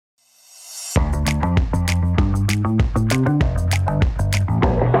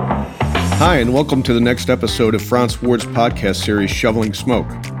Hi, and welcome to the next episode of Franz Ward's podcast series, Shoveling Smoke.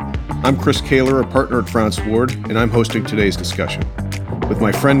 I'm Chris Kaler, a partner at Franz Ward, and I'm hosting today's discussion with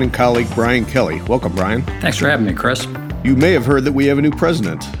my friend and colleague, Brian Kelly. Welcome, Brian. Thanks for having me, Chris. You may have heard that we have a new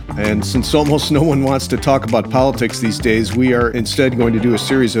president, and since almost no one wants to talk about politics these days, we are instead going to do a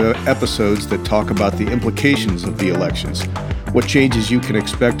series of episodes that talk about the implications of the elections, what changes you can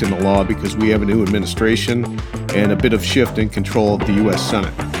expect in the law because we have a new administration, and a bit of shift in control of the U.S.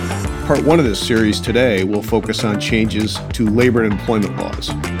 Senate. Part one of this series today will focus on changes to labor and employment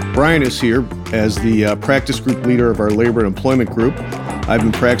laws. Brian is here as the practice group leader of our labor and employment group. I've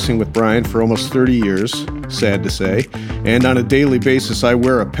been practicing with Brian for almost 30 years, sad to say, and on a daily basis I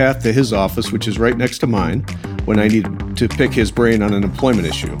wear a path to his office, which is right next to mine, when I need to pick his brain on an employment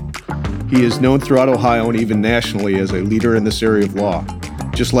issue. He is known throughout Ohio and even nationally as a leader in this area of law.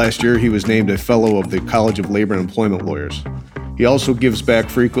 Just last year, he was named a fellow of the College of Labor and Employment Lawyers. He also gives back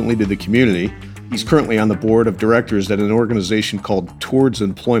frequently to the community. He's currently on the board of directors at an organization called Towards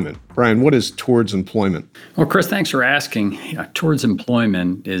Employment. Brian, what is Towards Employment? Well, Chris, thanks for asking. Towards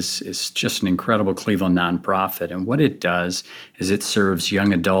Employment is just an incredible Cleveland nonprofit. And what it does is it serves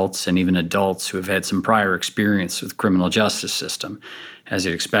young adults and even adults who have had some prior experience with the criminal justice system. As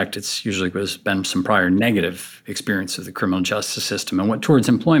you'd expect, it's usually been some prior negative experience with the criminal justice system. And what Towards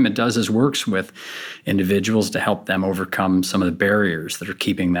Employment does is works with individuals to help them overcome some of the barriers that are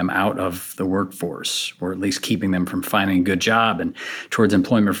keeping them out of the workforce, or at least keeping them from finding a good job. And Towards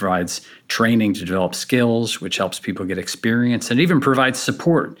Employment provides training to develop skills, which helps people get experience, and even provides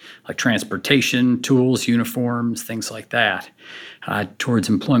support like transportation, tools, uniforms, things like that. Towards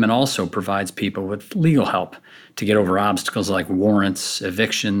Employment also provides people with legal help to get over obstacles like warrants,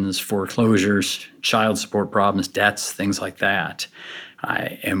 evictions, foreclosures, child support problems, debts, things like that.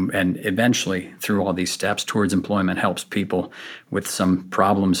 And eventually, through all these steps, Towards Employment helps people with some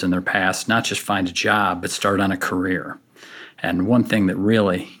problems in their past not just find a job, but start on a career. And one thing that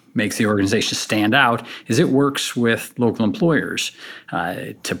really makes the organization stand out is it works with local employers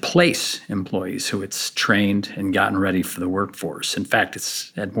to place employees who it's trained and gotten ready for the workforce. In fact,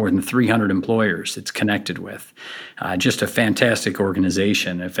 it's at more than 300 employers it's connected with. Just a fantastic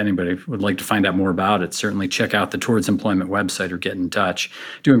organization. If anybody would like to find out more about it, certainly check out the Towards Employment website or get in touch.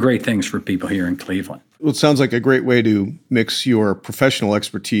 Doing great things for people here in Cleveland. Well, it sounds like a great way to mix your professional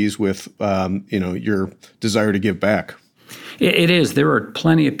expertise with your desire to give back. It is. There are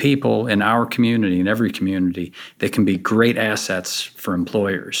plenty of people in our community, in every community, that can be great assets for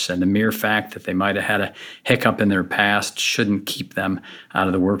employers. And the mere fact that they might have had a hiccup in their past shouldn't keep them out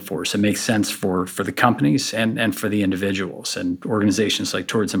of the workforce. It makes sense for the companies and for the individuals. And organizations like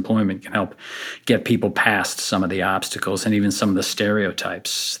Towards Employment can help get people past some of the obstacles and even some of the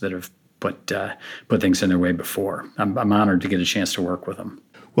stereotypes that have put things in their way before. I'm honored to get a chance to work with them.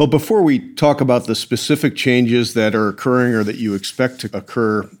 Well, before we talk about the specific changes that are occurring or that you expect to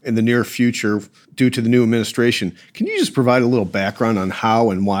occur in the near future due to the new administration, can you just provide a little background on how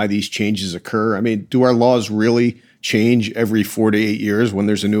and why these changes occur? I mean, do our laws really change every 4 to 8 years when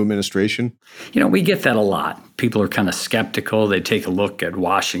there's a new administration? We get that a lot. People are kind of skeptical. They take a look at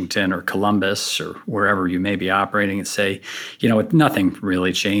Washington or Columbus or wherever you may be operating and say, nothing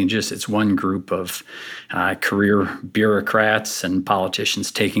really changes. It's one group of career bureaucrats and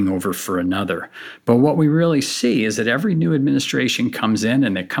politicians taking over for another. But what we really see is that every new administration comes in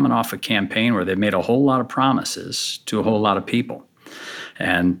and they're coming off a campaign where they've made a whole lot of promises to a whole lot of people.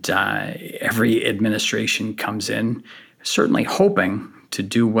 And every administration comes in certainly hoping to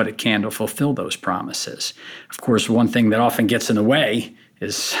do what it can to fulfill those promises. Of course, one thing that often gets in the way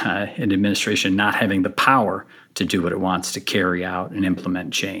is an administration not having the power to do what it wants to carry out and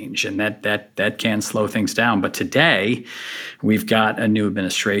implement change. And that can slow things down. But today, we've got a new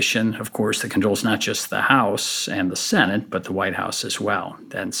administration, of course, that controls not just the House and the Senate, but the White House as well.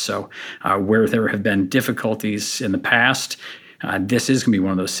 And so where there have been difficulties in the past, this is going to be one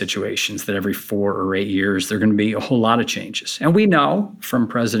of those situations that every 4 or 8 years, there are going to be a whole lot of changes. And we know from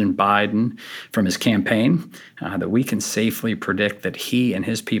President Biden, from his campaign, that we can safely predict that he and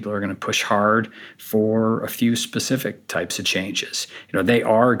his people are going to push hard for a few specific types of changes. They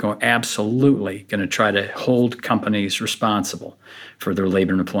are absolutely going to try to hold companies responsible for their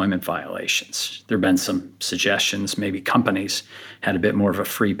labor and employment violations. There have been some suggestions maybe companies had a bit more of a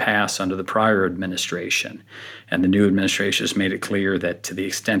free pass under the prior administration. And the new administration has made it clear that to the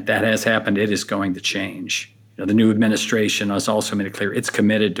extent that has happened, it is going to change. The new administration has also made it clear it's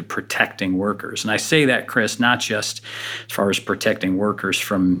committed to protecting workers. And I say that, Chris, not just as far as protecting workers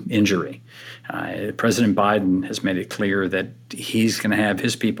from injury. President Biden has made it clear that he's going to have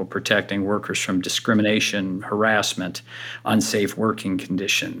his people protecting workers from discrimination, harassment, unsafe working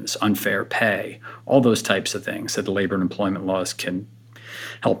conditions, unfair pay, all those types of things that the labor and employment laws can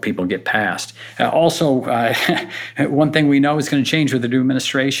help people get past. One thing we know is going to change with the new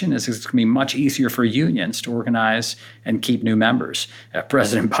administration is it's going to be much easier for unions to organize and keep new members.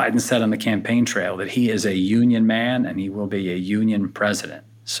 President Biden said on the campaign trail that he is a union man and he will be a union president.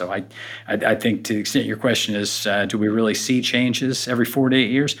 So I think, to the extent your question is, do we really see changes every 4 to 8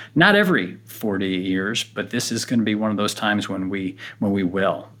 years? Not every 4 to 8 years, but this is going to be one of those times when we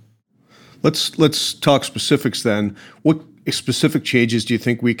will. Let's talk specifics then. What specific changes do you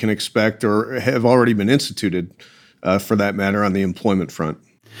think we can expect or have already been instituted, for that matter, on the employment front?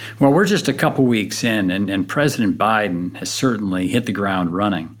 Well, we're just a couple weeks in, and President Biden has certainly hit the ground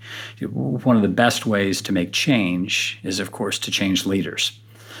running. One of the best ways to make change is, of course, to change leaders.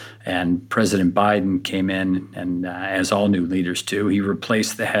 And President Biden came in, and as all new leaders do, he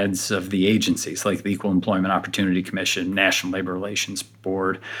replaced the heads of the agencies like the Equal Employment Opportunity Commission, National Labor Relations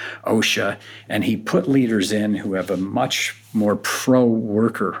Board, OSHA, and he put leaders in who have a much more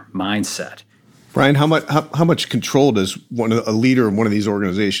pro-worker mindset. Brian, how much control does a leader in one of these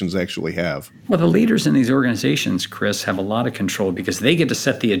organizations actually have? Well, the leaders in these organizations, Chris, have a lot of control because they get to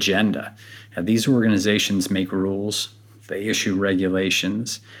set the agenda. These organizations make rules, they issue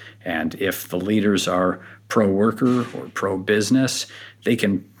regulations, and if the leaders are pro-worker or pro-business, they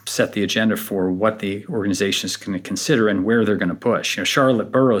can set the agenda for what the organization is going to consider and where they're going to push.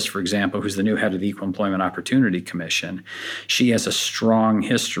 Charlotte Burrows, for example, who's the new head of the Equal Employment Opportunity Commission, she has a strong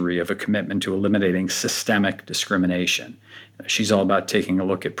history of a commitment to eliminating systemic discrimination. She's all about taking a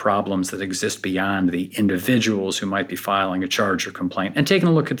look at problems that exist beyond the individuals who might be filing a charge or complaint and taking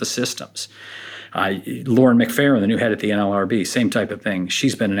a look at the systems. Lauren McFerrin, the new head at the NLRB, same type of thing.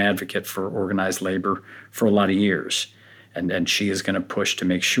 She's been an advocate for organized labor for a lot of years. And she is going to push to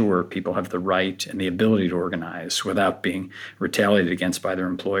make sure people have the right and the ability to organize without being retaliated against by their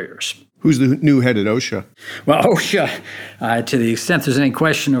employers. Who's the new head at OSHA? Well, OSHA, to the extent there's any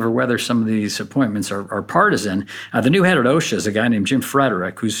question over whether some of these appointments are partisan, the new head at OSHA is a guy named Jim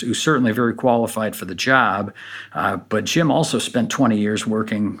Frederick, who's certainly very qualified for the job. But Jim also spent 20 years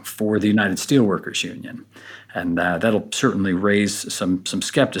working for the United Steelworkers Union. And that'll certainly raise some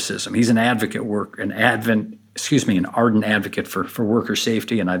skepticism. He's an ardent advocate for worker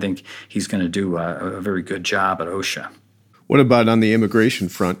safety, and I think he's going to do a very good job at OSHA. What about on the immigration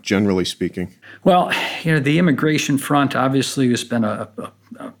front, generally speaking? Well, the immigration front obviously has been a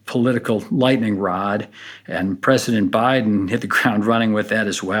political lightning rod, and President Biden hit the ground running with that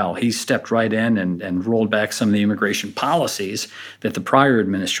as well. He stepped right in and rolled back some of the immigration policies that the prior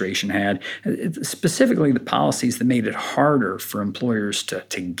administration had, specifically the policies that made it harder for employers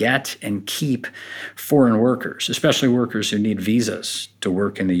to get and keep foreign workers, especially workers who need visas to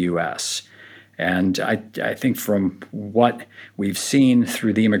work in the U.S. And I think from what we've seen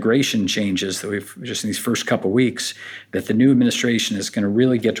through the immigration changes that we've just in these first couple of weeks, that the new administration is going to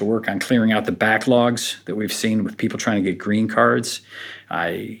really get to work on clearing out the backlogs that we've seen with people trying to get green cards.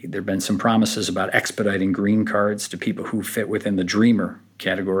 There have been some promises about expediting green cards to people who fit within the dreamer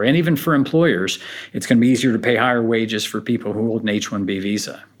category. And even for employers, it's going to be easier to pay higher wages for people who hold an H-1B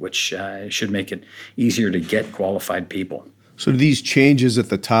visa, which should make it easier to get qualified people. So these changes at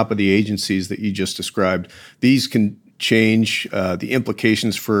the top of the agencies that you just described, these can change the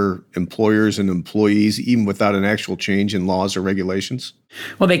implications for employers and employees even without an actual change in laws or regulations?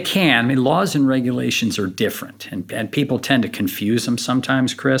 Well, they can. I mean, laws and regulations are different, and people tend to confuse them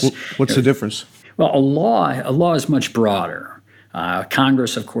sometimes, Chris. What's the difference? Well, a law is much broader.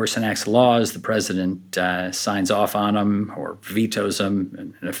 Congress, of course, enacts laws. The president signs off on them or vetoes them.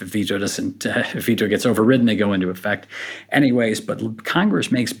 And if a veto gets overridden, they go into effect anyways. But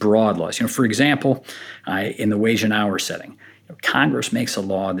Congress makes broad laws. For example, in the wage and hour setting, Congress makes a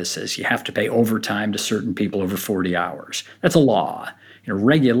law that says you have to pay overtime to certain people over 40 hours. That's a law.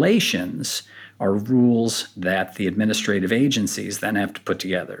 Regulations are rules that the administrative agencies then have to put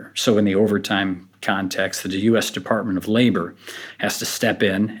together. So in the overtime context, the U.S. Department of Labor has to step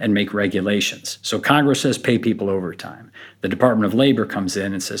in and make regulations. So Congress says pay people overtime. The Department of Labor comes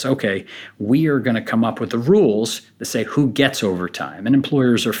in and says, okay, we are going to come up with the rules that say who gets overtime. And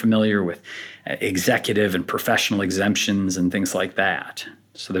employers are familiar with executive and professional exemptions and things like that.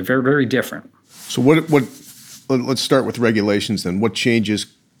 So they're very, very different. So let's start with regulations then. What changes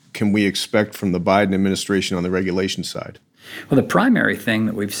can we expect from the Biden administration on the regulation side? Well, the primary thing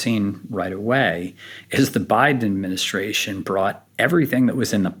that we've seen right away is the Biden administration brought everything that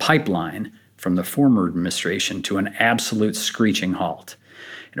was in the pipeline from the former administration to an absolute screeching halt.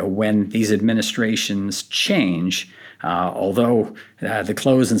 When these administrations change, although the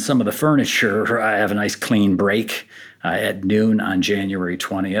clothes and some of the furniture have a nice clean break at noon on January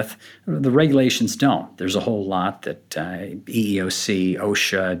 20th, the regulations don't. There's a whole lot that EEOC,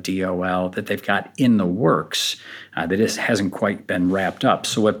 OSHA, DOL, that they've got in the works that hasn't quite been wrapped up.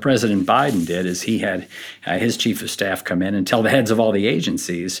 So what President Biden did is he had his chief of staff come in and tell the heads of all the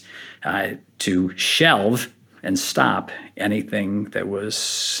agencies to shelve and stop anything that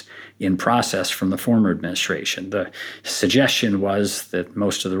was in process from the former administration. The suggestion was that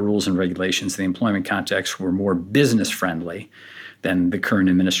most of the rules and regulations in the employment context were more business friendly than the current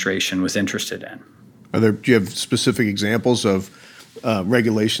administration was interested in. Do you have specific examples of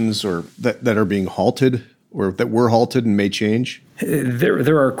regulations or that are being halted or that were halted and may change?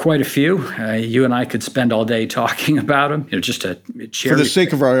 There are quite a few. You and I could spend all day talking about them. Just to for the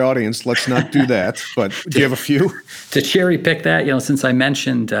sake of our audience, let's not do that. But do you have a few? To cherry pick that, since I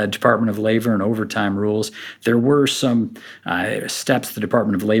mentioned Department of Labor and overtime rules, there were some steps the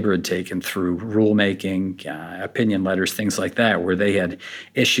Department of Labor had taken through rulemaking, opinion letters, things like that, where they had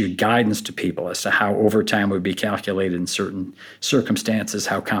issued guidance to people as to how overtime would be calculated in certain circumstances,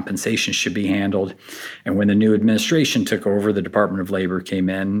 how compensation should be handled. And when the new administration took over, the Department of Labor came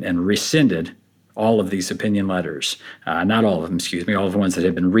in and rescinded all of these opinion letters, not all of them, all of the ones that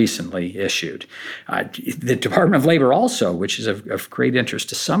had been recently issued. The Department of Labor also, which is of great interest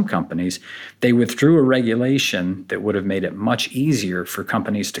to some companies, they withdrew a regulation that would have made it much easier for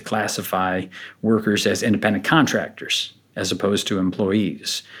companies to classify workers as independent contractors as opposed to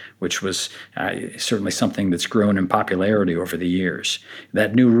employees, which was certainly something that's grown in popularity over the years.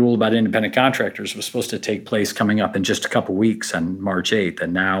 That new rule about independent contractors was supposed to take place coming up in just a couple weeks on March 8th,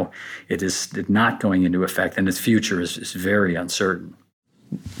 and now it is not going into effect, and its future is very uncertain.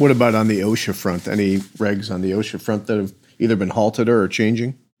 What about on the OSHA front? Any regs on the OSHA front that have either been halted or are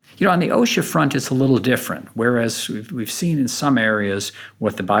changing? On the OSHA front, it's a little different. Whereas we've seen in some areas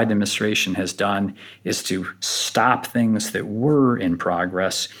what the Biden administration has done is to stop things that were in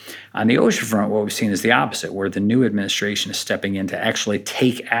progress. On the OSHA front, what we've seen is the opposite, where the new administration is stepping in to actually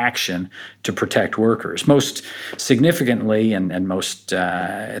take action to protect workers. Most significantly and most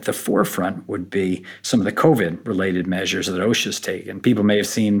at the forefront would be some of the COVID-related measures that OSHA's taken. People may have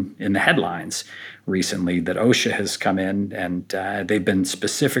seen in the headlines recently that OSHA has come in and they've been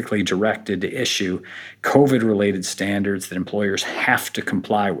specifically directed to issue COVID-related standards that employers have to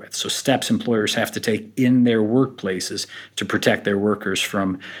comply with. So steps employers have to take in their workplaces to protect their workers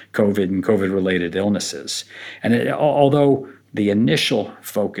from COVID and COVID-related illnesses. And although the initial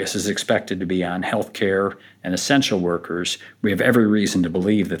focus is expected to be on healthcare and essential workers, we have every reason to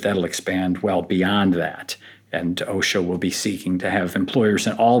believe that that'll expand well beyond that. And OSHA will be seeking to have employers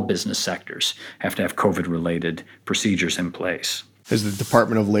in all business sectors have to have COVID-related procedures in place. Has the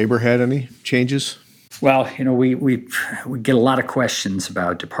Department of Labor had any changes? Well, we get a lot of questions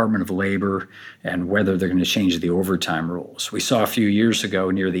about Department of Labor and whether they're going to change the overtime rules. We saw a few years ago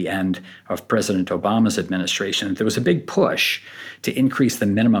near the end of President Obama's administration that there was a big push to increase the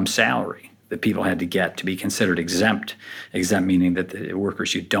minimum salary that people had to get to be considered exempt meaning that the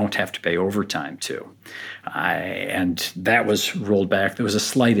workers you don't have to pay overtime to. And that was rolled back. There was a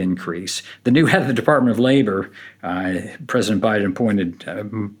slight increase. The new head of the Department of Labor, President Biden appointed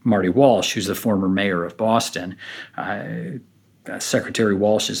Marty Walsh, who's the former mayor of Boston. Secretary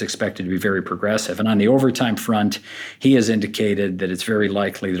Walsh is expected to be very progressive. And on the overtime front, he has indicated that it's very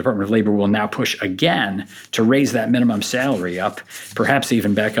likely the Department of Labor will now push again to raise that minimum salary up, perhaps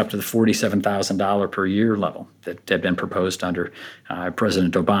even back up to the $47,000 per year level that had been proposed under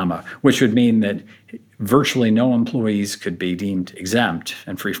President Obama, which would mean that virtually no employees could be deemed exempt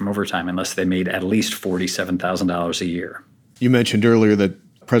and free from overtime unless they made at least $47,000 a year. You mentioned earlier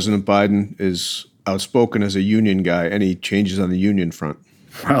that President Biden is outspoken as a union guy. Any changes on the union front?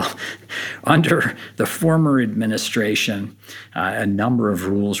 Well, under the former administration, a number of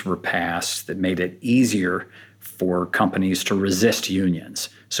rules were passed that made it easier for companies to resist unions.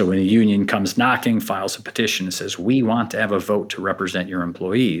 So when a union comes knocking, files a petition and says, we want to have a vote to represent your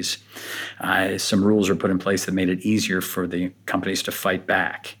employees, some rules are put in place that made it easier for the companies to fight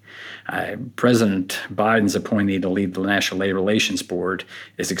back. President Biden's appointee to lead the National Labor Relations Board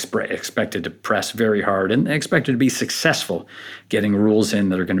is expected to press very hard and expected to be successful getting rules in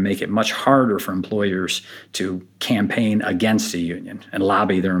that are going to make it much harder for employers to campaign against a union and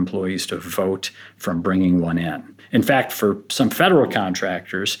lobby their employees to vote from bringing one in. In fact, for some federal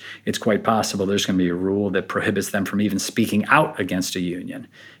contractors, it's quite possible there's going to be a rule that prohibits them from even speaking out against a union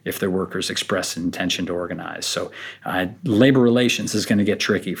if their workers express an intention to organize. So labor relations is going to get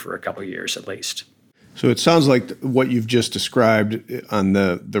tricky for a couple of years at least. So it sounds like what you've just described on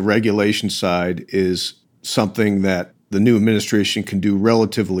the regulation side is something that the new administration can do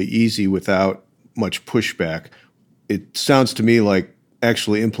relatively easy without much pushback. It sounds to me like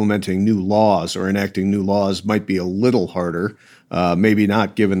actually implementing new laws or enacting new laws might be a little harder, maybe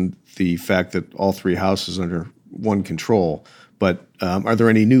not given the fact that all three houses are under one control. But are there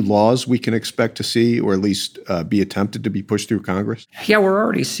any new laws we can expect to see or at least be attempted to be pushed through Congress? Yeah, we're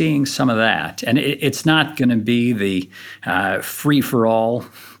already seeing some of that. And it's not going to be the free-for-all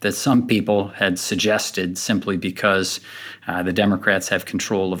that some people had suggested simply because the Democrats have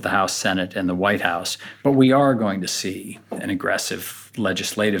control of the House, Senate, and the White House. But we are going to see an aggressive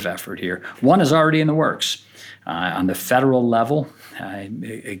legislative effort here. One is already in the works. On the federal level,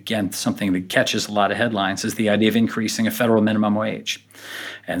 again, something that catches a lot of headlines is the idea of increasing a federal minimum wage.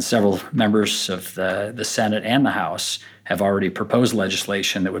 And several members of the Senate and the House have already proposed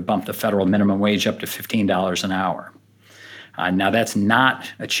legislation that would bump the federal minimum wage up to $15 an hour. Now, that's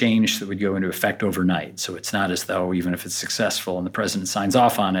not a change that would go into effect overnight. So it's not as though, even if it's successful and the president signs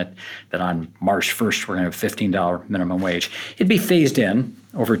off on it, that on March 1st, we're going to have a $15 minimum wage. It'd be phased in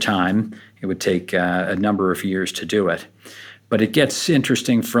over time. It would take a number of years to do it. But it gets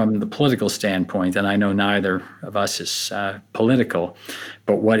interesting from the political standpoint, and I know neither of us is political,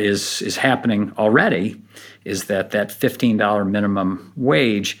 but what is happening already is that $15 minimum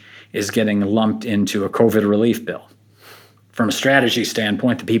wage is getting lumped into a COVID relief bill. From a strategy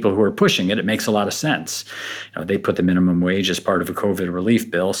standpoint, the people who are pushing it, it makes a lot of sense. They put the minimum wage as part of a COVID relief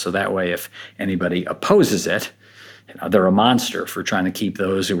bill, so that way if anybody opposes it, they're a monster for trying to keep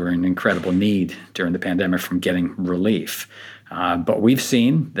those who were in incredible need during the pandemic from getting relief. But we've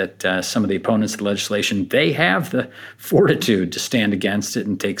seen that some of the opponents of the legislation, they have the fortitude to stand against it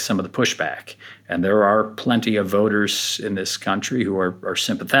and take some of the pushback. And there are plenty of voters in this country who are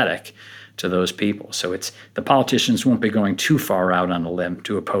sympathetic to those people. So the politicians won't be going too far out on a limb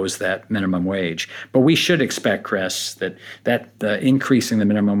to oppose that minimum wage. But we should expect, Chris, that increasing the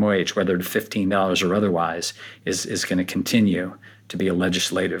minimum wage, whether to $15 or otherwise, is going to continue to be a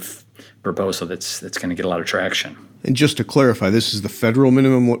legislative proposal that's going to get a lot of traction. And just to clarify, this is the federal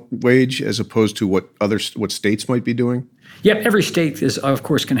minimum wage as opposed to what states might be doing? Yep, every state is, of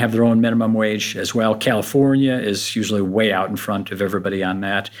course, can have their own minimum wage as well. California is usually way out in front of everybody on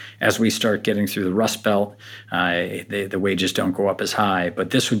that. As we start getting through the Rust Belt, the wages don't go up as high. But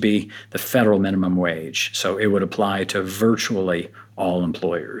this would be the federal minimum wage. So it would apply to virtually all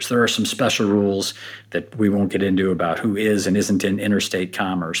employers. There are some special rules that we won't get into about who is and isn't in interstate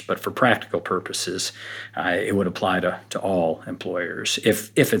commerce, but for practical purposes, it would apply to all employers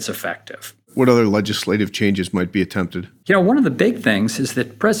if it's effective. What other legislative changes might be attempted? One of the big things is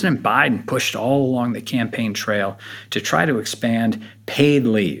that President Biden pushed all along the campaign trail to try to expand paid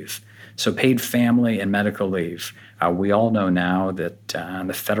leave, so paid family and medical leave. We all know now that on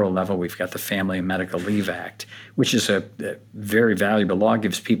the federal level, we've got the Family and Medical Leave Act, which is a very valuable law,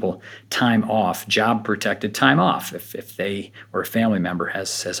 gives people time off, job-protected time off if they or a family member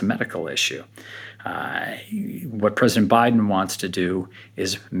has a medical issue. What President Biden wants to do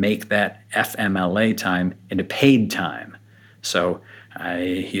is make that FMLA time into paid time. So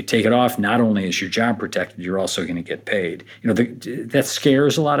you take it off, not only is your job protected, you're also going to get paid. That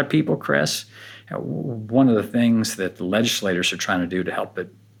scares a lot of people, Chris. One of the things that the legislators are trying to do to help it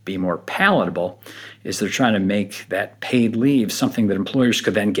be more palatable is they're trying to make that paid leave something that employers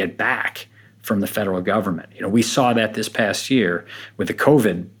could then get back from the federal government. We saw that this past year with the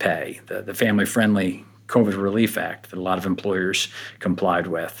COVID pay, the family-friendly COVID Relief Act that a lot of employers complied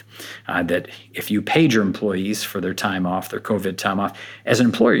with, that if you paid your employees for their time off, their COVID time off, as an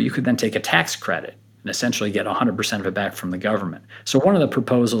employer, you could then take a tax credit and essentially get 100% of it back from the government. So one of the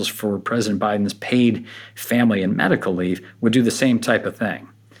proposals for President Biden's paid family and medical leave would do the same type of thing.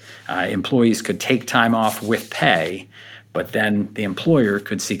 Employees could take time off with pay, but then the employer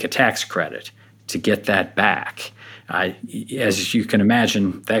could seek a tax credit to get that back. As you can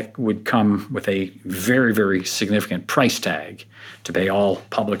imagine, that would come with a very, very significant price tag to pay all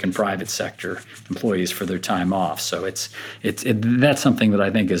public and private sector employees for their time off. So that's something that I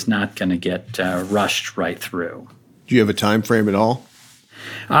think is not going to get rushed right through. Do you have a time frame at all?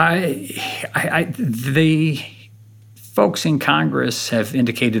 The folks in Congress have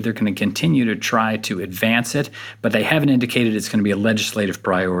indicated they're going to continue to try to advance it, but they haven't indicated it's going to be a legislative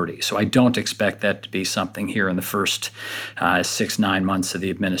priority. So I don't expect that to be something here in the first 6-9 months of the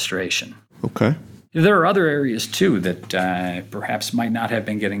administration. Okay. There are other areas, too, that perhaps might not have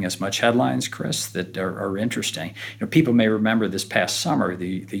been getting as much headlines, Chris, that are interesting. People may remember this past summer,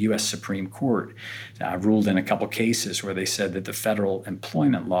 the U.S. Supreme Court ruled in a couple cases where they said that the federal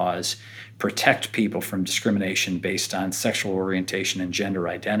employment laws protect people from discrimination based on sexual orientation and gender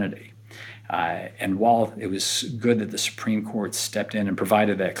identity. And while it was good that the Supreme Court stepped in and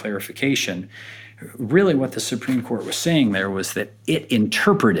provided that clarification, really what the Supreme Court was saying there was that it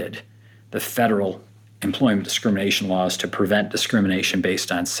interpreted the federal employment discrimination laws to prevent discrimination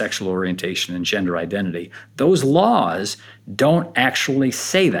based on sexual orientation and gender identity. Those laws don't actually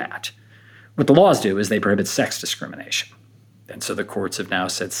say that. What the laws do is they prohibit sex discrimination. And so the courts have now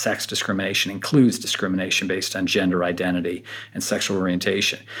said sex discrimination includes discrimination based on gender identity and sexual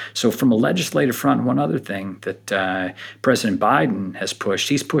orientation. So from a legislative front, one other thing that President Biden has pushed,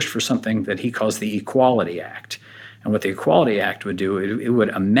 he's pushed for something that he calls the Equality Act. And what the Equality Act would do, it would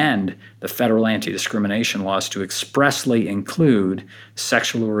amend the federal anti-discrimination laws to expressly include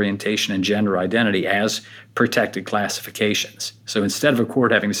sexual orientation and gender identity as protected classifications. So instead of a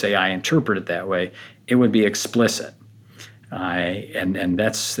court having to say, I interpret it that way, it would be explicit. And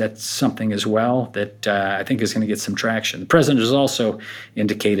that's something as well that I think is going to get some traction. The president has also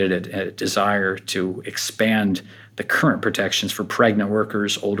indicated a desire to expand the current protections for pregnant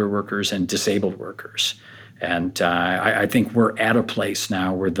workers, older workers, and disabled workers. And I think we're at a place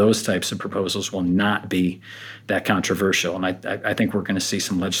now where those types of proposals will not be that controversial. And I think we're going to see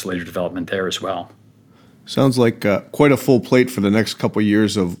some legislative development there as well. Sounds like quite a full plate for the next couple of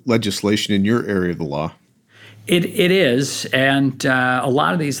years of legislation in your area of the law. It is, and a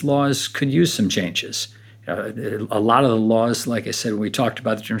lot of these laws could use some changes. A lot of the laws, like I said, we talked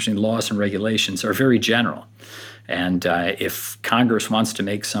about the difference between laws and regulations, are very general. And if Congress wants to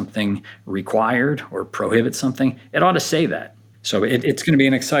make something required or prohibit something, it ought to say that. So it's going to be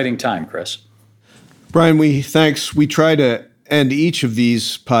an exciting time, Chris. Brian, we try to end each of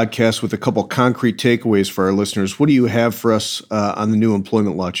these podcasts with a couple concrete takeaways for our listeners. What do you have for us on the new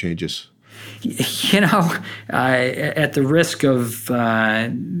employment law changes? At the risk of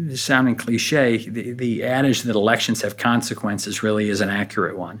sounding cliche, the adage that elections have consequences really is an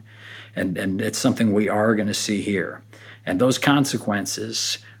accurate one. And it's something we are going to see here. And those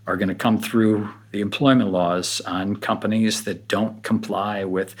consequences are going to come through the employment laws on companies that don't comply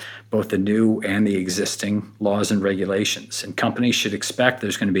with both the new and the existing laws and regulations. And companies should expect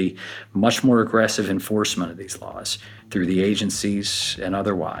there's going to be much more aggressive enforcement of these laws through the agencies and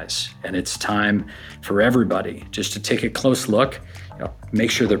otherwise. And it's time for everybody just to take a close look, make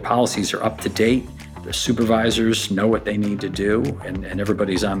sure their policies are up to date, the supervisors know what they need to do, and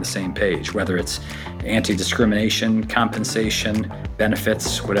everybody's on the same page, whether it's anti-discrimination, compensation,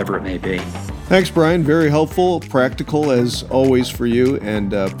 benefits, whatever it may be. Thanks, Brian. Very helpful, practical as always for you,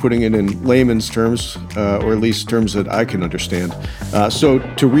 and putting it in layman's terms, or at least terms that I can understand. So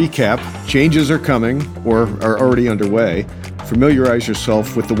to recap, changes are coming or are already underway. Familiarize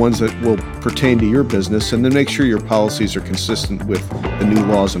yourself with the ones that will pertain to your business, and then make sure your policies are consistent with the new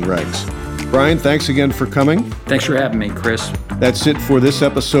laws and regs. Brian, thanks again for coming. Thanks for having me, Chris. That's it for this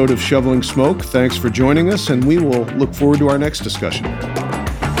episode of Shoveling Smoke. Thanks for joining us, and we will look forward to our next discussion.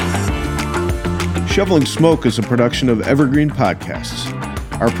 Shoveling Smoke is a production of Evergreen Podcasts.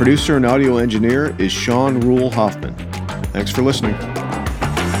 Our producer and audio engineer is Sean Rule Hoffman. Thanks for listening.